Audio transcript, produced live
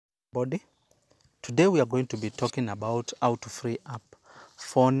Body. Today we are going to be talking about how to free up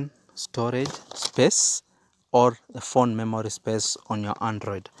phone storage space or the phone memory space on your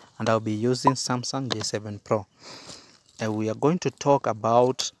Android, and I'll be using Samsung J7 Pro. And we are going to talk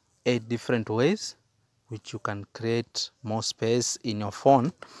about 8 different ways which you can create more space in your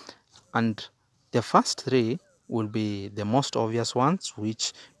phone, and the first 3 will be the most obvious ones,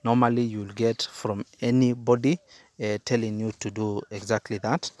 which normally you'll get from anybody telling you to do exactly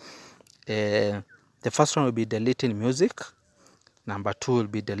that. The first one will be deleting music. Number 2 will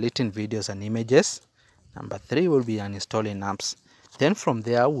be deleting videos and images. Number 3 will be uninstalling apps. Then from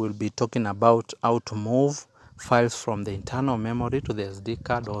there we'll be talking about how to move files from the internal memory to the SD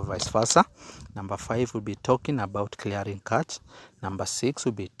card or vice versa. Number 5 will be talking about clearing cache. Number 6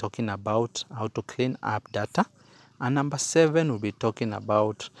 will be talking about how to clean up data. And number 7 will be talking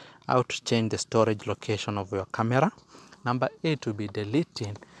about how to change the storage location of your camera. Number 8 will be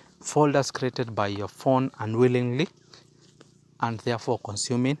deleting folders created by your phone unwillingly and therefore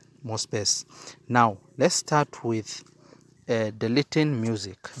consuming more space. Now let's start with deleting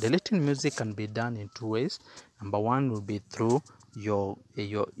music. Deleting music can be done in 2 ways. Number 1 will be through your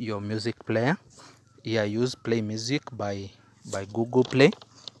music player. Here I use Play Music by Google Play.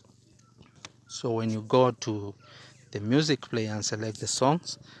 So when you go to the music player and select the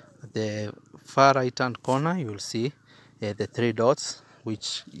songs, at the far right hand corner you will see the 3 dots,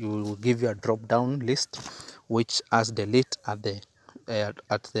 which will give you a drop down list which has delete at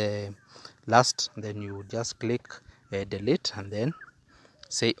the last. Then you just click delete and then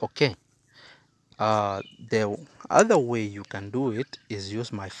say OK. The other way you can do it is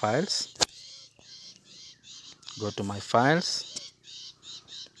use my files. Go to my files,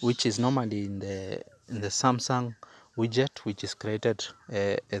 which is normally in the Samsung widget, which is created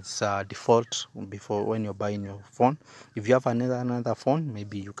as default before when you're buying your phone. If you have another phone,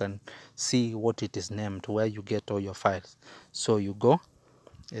 maybe you can see what it is named, where you get all your files. So you go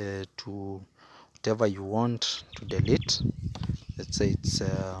to whatever you want to delete. Let's say it's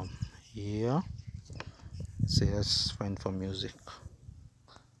here. So let's find for music.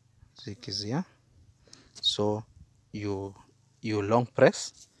 Music is here. So you long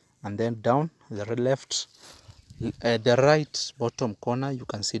press and then down the left, the right bottom corner, you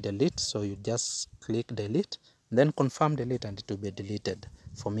can see delete. So you just click delete, then confirm delete, and it will be deleted.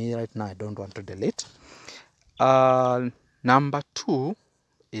 For me right now, I don't want to delete. Number 2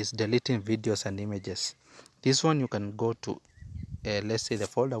 is deleting videos and images. This one you can go to let's say the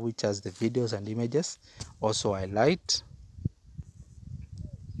folder which has the videos and images. Also highlight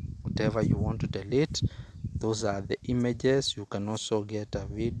whatever you want to delete. Those are the images. You can also get a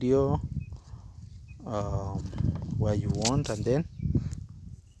video where you want, and then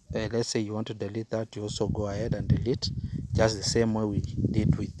let's say you want to delete that, you also go ahead and delete, just the same way we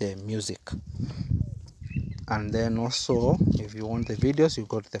did with the music. And then also if you want the videos, you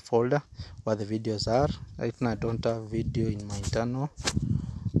go to the folder where the videos are. Right now I don't have video in my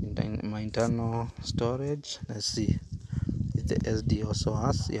internal storage. Let's see if the SD also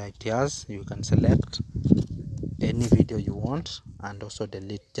has. Yeah, it has. You can select any video you want and also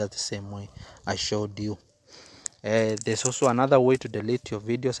delete just the same way I showed you. There's also another way to delete your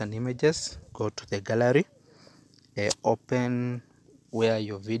videos and images. Go to the gallery, open where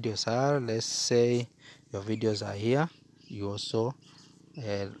your videos are. Let's say your videos are here. You also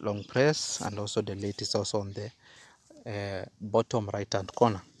long press and also delete is also on the bottom right hand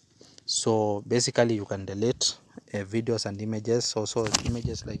corner. So basically you can delete videos and images. Also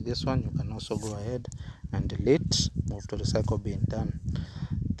images like this one, you can also go ahead and delete, move to recycle bin, done.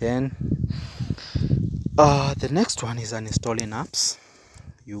 Then the next one is uninstalling apps.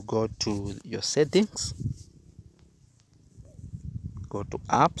 You go to your settings, go to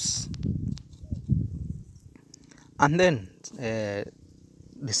apps, and then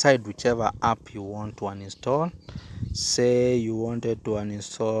decide whichever app you want to uninstall. Say you wanted to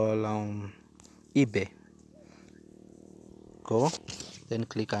uninstall eBay. Go, then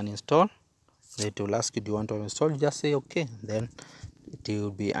click uninstall. It will ask you, do you want to uninstall? Just say okay, then it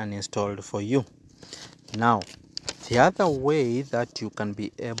will be uninstalled for you. Now the other way that you can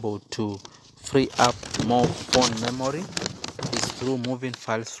be able to free up more phone memory is through moving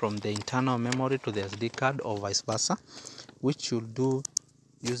files from the internal memory to the SD card or vice versa, which you'll do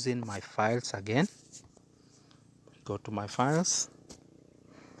using my files again. Go to my files.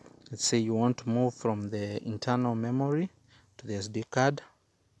 Let's say you want to move from the internal memory to the SD card.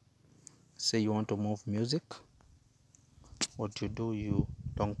 Say you want to move music. What you do, you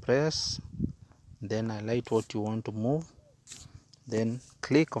long press, then highlight what you want to move, then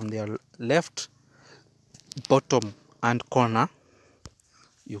click on the left bottom hand corner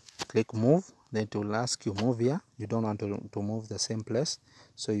you click move, then it will ask you move here. You don't want to move the same place,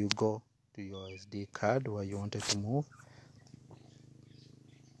 so you go to your SD card where you wanted to move.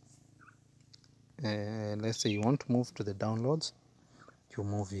 Let's say you want to move to the downloads, you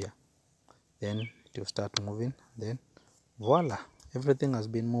move here, then it will start moving, then voila, everything has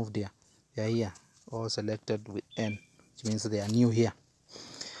been moved here. They are here, all selected with N, which means they are new here.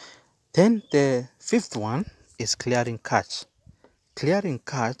 Then the fifth one is clearing cache. Clearing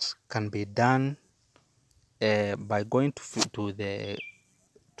cache can be done by going to the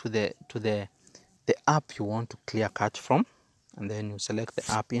app you want to clear cache from, and then you select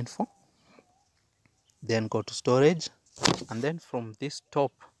the app info, then go to storage, and then from this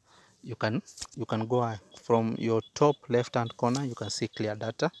top you can go from your top left hand corner, you can see clear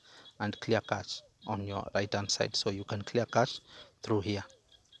data and clear cache on your right hand side, so you can clear cache through here.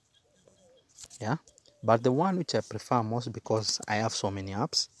 Yeah, but the one which I prefer most, because I have so many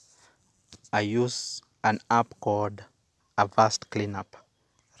apps, I use an app called Avast Cleanup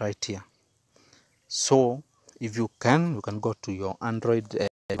right here. So if you can go to your Android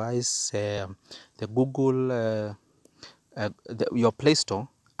device, the Google your Play Store,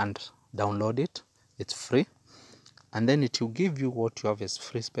 and download it. It's free, and then it will give you what you have as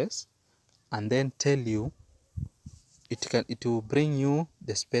free space, and then tell you it will bring you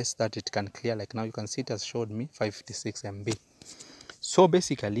the space that it can clear. Like now you can see it has showed me 556 MB. So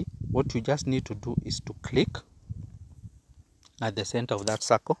basically what you just need to do is to click at the center of that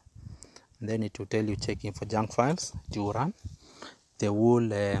circle, and then it will tell you checking for junk files. It will run the whole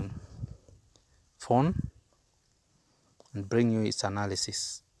phone and bring you its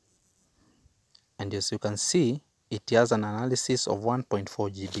analysis. And as you can see, it has an analysis of 1.4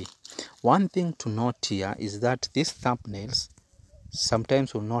 GB. One thing to note here is that these thumbnails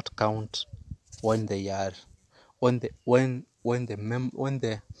sometimes will not count when they are when the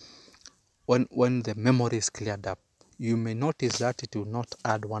memory is cleared up. You may notice that it will not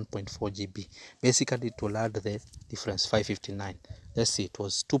add 1.4 GB. Basically it will add the difference, 559. Let's see, it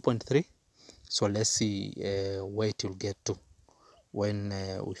was 2.3, so let's see where it will get to when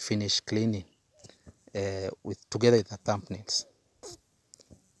we finish cleaning together with the thumbnails.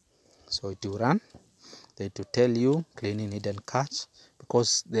 So it will run, it will tell you cleaning hidden cache,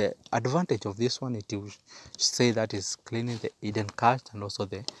 because the advantage of this one, it will say that is cleaning the hidden cache and also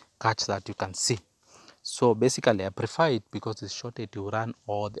the cache that you can see. So basically I prefer it because it's short. It will run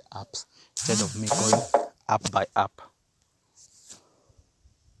all the apps instead of me going app by app.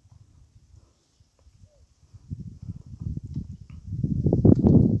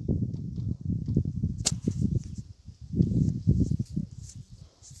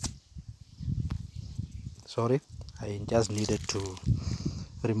 Sorry, I just needed to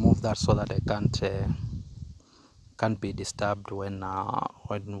remove that so that I can't be disturbed when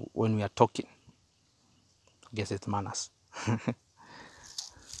we are talking. I guess it's manners.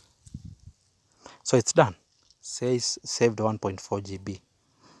 So it's done. Says saved 1.4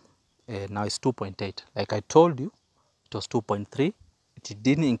 GB. Now it's 2.8. Like I told you, it was 2.3. It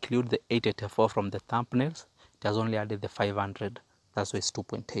didn't include the 884 from the thumbnails. It has only added the 500. That's why it's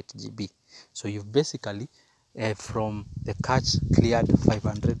 2.8 GB. So you've basically from the cache cleared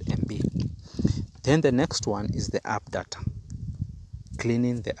 500 MB. Then the next one is the app data.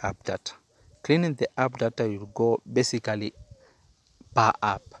 Cleaning the app data. Cleaning the app data, you go basically per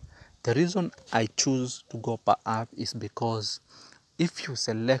app. The reason I choose to go per app is because if you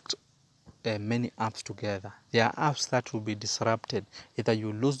select many apps together, there are apps that will be disrupted. Either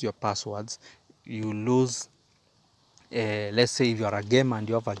you lose your passwords, you lose, let's say if you are a gamer and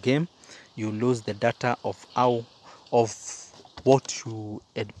you have a game, you lose the data of what you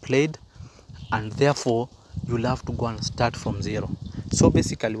had played, and therefore you'll have to go and start from zero. So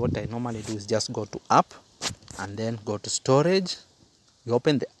basically what I normally do is just go to app and then go to storage. You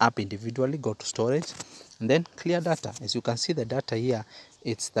open the app individually, go to storage, and then clear data. As you can see, the data here,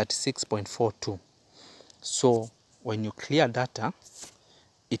 it's 36.42. So when you clear data,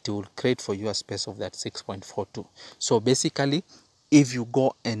 it will create for you a space of that 6.42. So basically, if you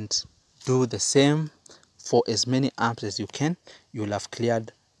go and do the same for as many apps as you can, you'll have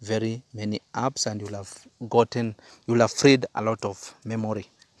cleared very many apps, and you'll have freed a lot of memory.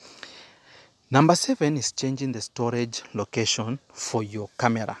 Number 7 is changing the storage location for your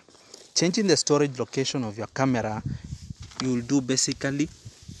camera. Changing the storage location of your camera, you will do basically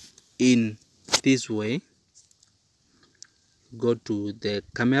in this way. Go to the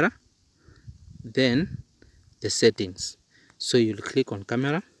camera, then the settings. So you'll click on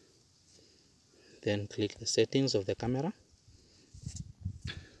camera, then click the settings of the camera.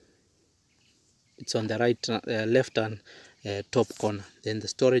 It's on the left hand top corner, then the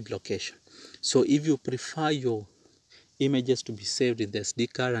storage location. So if you prefer your images to be saved in the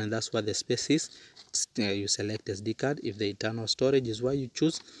SD card and that's where the space is, you select SD card. If the internal storage is where you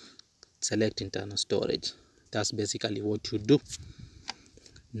choose, select internal storage. That's basically what you do.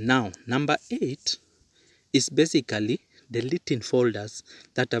 Now number 8 is basically deleting folders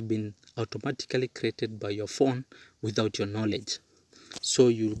that have been automatically created by your phone without your knowledge. So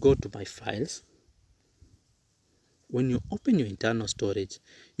you go to my files. When you open your internal storage,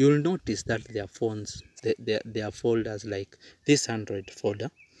 you'll notice that there are folders like this Android folder,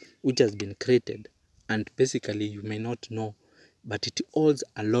 which has been created, and basically you may not know, but it holds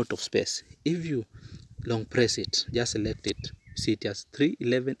a lot of space. If you long press it, just select it, see it has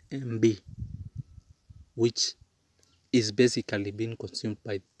 311 MB, which is basically being consumed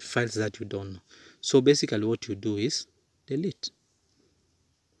by files that you don't know. So basically what you do is delete.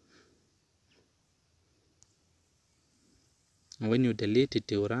 And when you delete,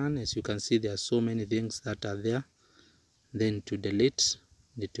 it will run. As you can see, there are so many things that are there. Then to delete,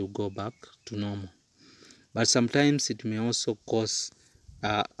 it will go back to normal. But sometimes it may also cause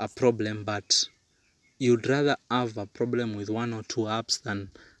a problem, but you'd rather have a problem with 1 or 2 apps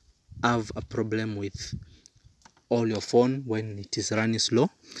than have a problem with all your phone when it is running slow.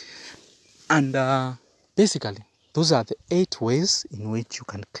 And basically, those are the 8 ways in which you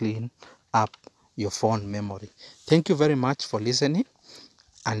can clean up your phone memory. Thank you very much for listening,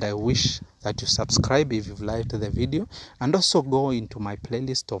 and I wish that you subscribe if you've liked the video, and also go into my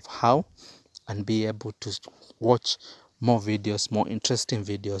playlist of how and be able to watch more videos, more interesting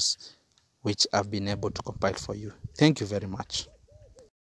videos which I've been able to compile for you. Thank you very much.